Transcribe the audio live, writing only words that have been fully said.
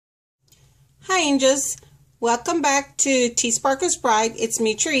Hi angels, welcome back to SparkleBrite. It's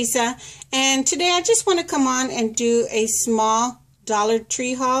me, Teresa, and today I just want to come on and do a small Dollar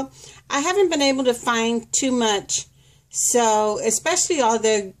Tree haul. I haven't been able to find too much, so especially all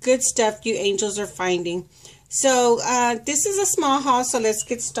the good stuff you angels are finding. So this is a small haul, so let's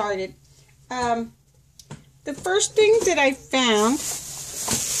get started. The first thing that I found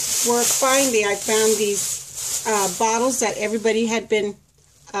were I found these bottles that everybody had been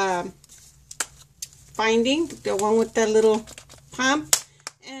finding, the one with the little pump,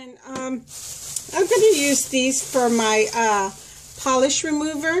 and I'm going to use these for my polish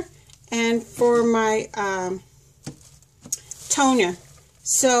remover and for my toner.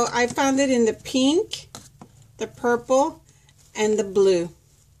 So I found it in the pink, the purple, and the blue.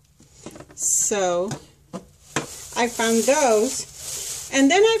 So I found those, and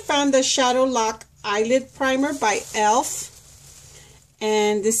then I found the Shadow Lock Eyelid Primer by e.l.f.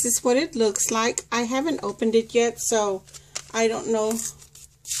 And this is what it looks like. I haven't opened it yet, so I don't know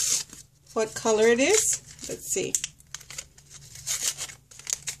what color it is. Let's see.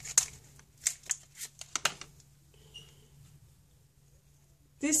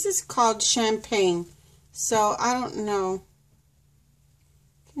 This is called Champagne, so I don't know.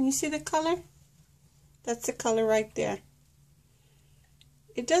 Can you see the color? That's the color right there.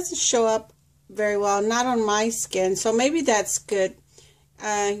 It doesn't show up very well, not on my skin, so maybe that's good.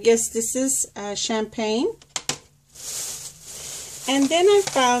 Yes, this is Champagne. And then I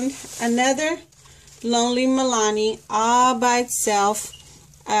found another Lonely Milani all by itself.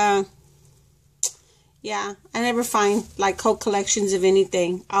 Yeah, I never find like whole collections of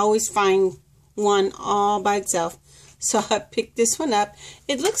anything. I always find one all by itself. So I picked this one up.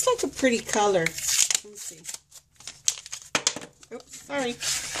 It looks like a pretty color. Let me see. Oops, sorry.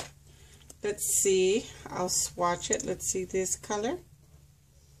 Let's see. I'll swatch it. Let's see this color.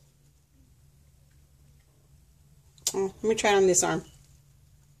 Oh, let me try it on this arm.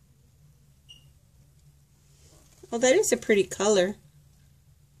 Oh, that is a pretty color.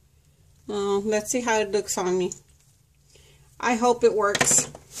 Oh, let's see how it looks on me. I hope it works.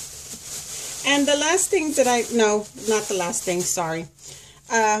 And the last thing that no, not the last thing, sorry.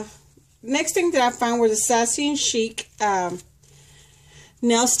 Next thing that I found were the Sassy and Chic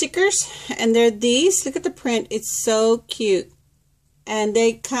nail stickers. And they're these. Look at the print. It's so cute. And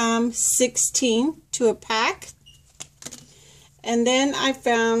they come 16 to a pack. And then I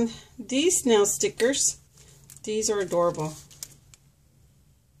found these nail stickers. These are adorable.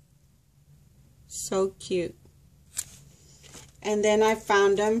 So cute. And then I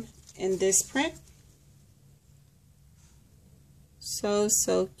found them in this print.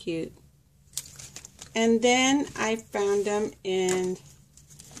 So cute. And then I found them in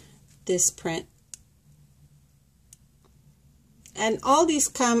this print. And all these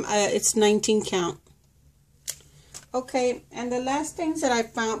come, it's 19 count. Okay, and the last things that I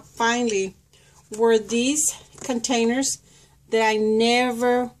found finally were these containers that I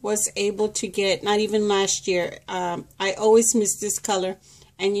never was able to get, not even last year. I always miss this color,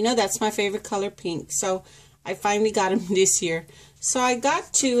 and you know that's my favorite color, pink. So I finally got them this year. So I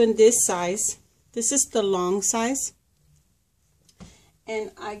got 2 in this size. This is the long size. And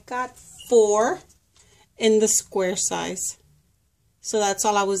I got 4 in the square size. So that's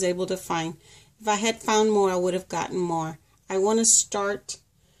all I was able to find. If I had found more, I would have gotten more. I want to start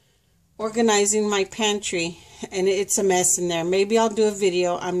organizing my pantry, and it's a mess in there. Maybe I'll do a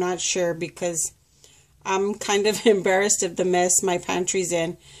video. I'm not sure, because I'm kind of embarrassed of the mess my pantry's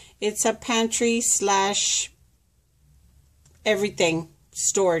in. It's a pantry slash everything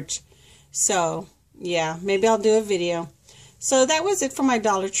storage. So yeah, maybe I'll do a video. So that was it for my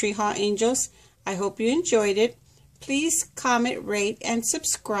Dollar Tree haul, angels. I hope you enjoyed it. Please comment, rate, and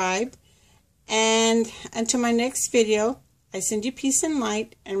subscribe. And until my next video, I send you peace and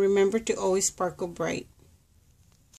light, and remember to always sparkle bright.